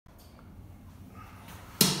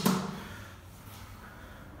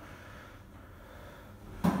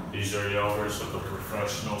These are the owners of the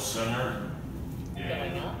Professional Center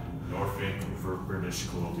in North Vancouver, British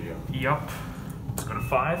Columbia. Yep. Let's go to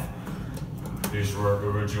 5. These were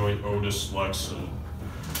originally Otis Lexan.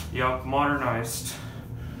 Yep, modernized.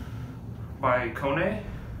 By Kone?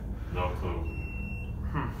 No clue.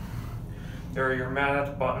 There are your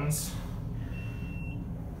mat buttons.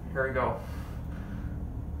 Here we go.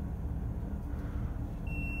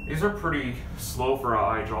 These are pretty slow for a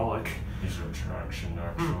hydraulic. These are traction,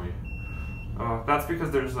 actually. That's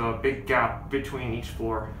because there's a big gap between each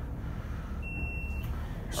floor.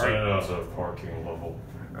 Set it as a parking level.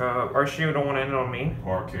 Are you don't want to end it on main?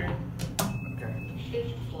 Parking. Okay.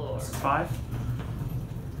 5th floor. This is 5.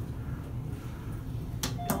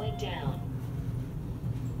 Going down.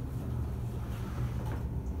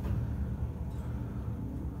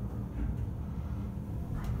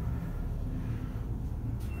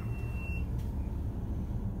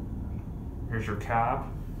 Here's your cab.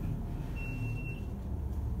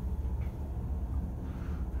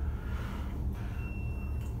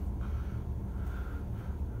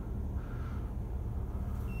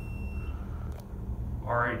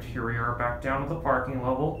 All right, here we are back down to the parking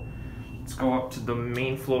level. Let's go up to the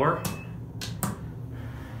main floor.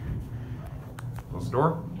 Close the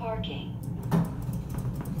door. Parking.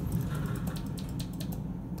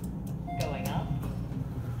 Going up.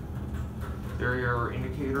 There are your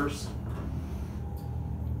indicators.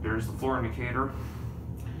 There's the floor indicator.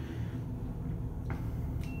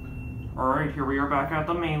 All right, here we are back at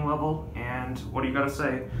the main level. And what do you got to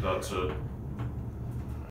say? That's it.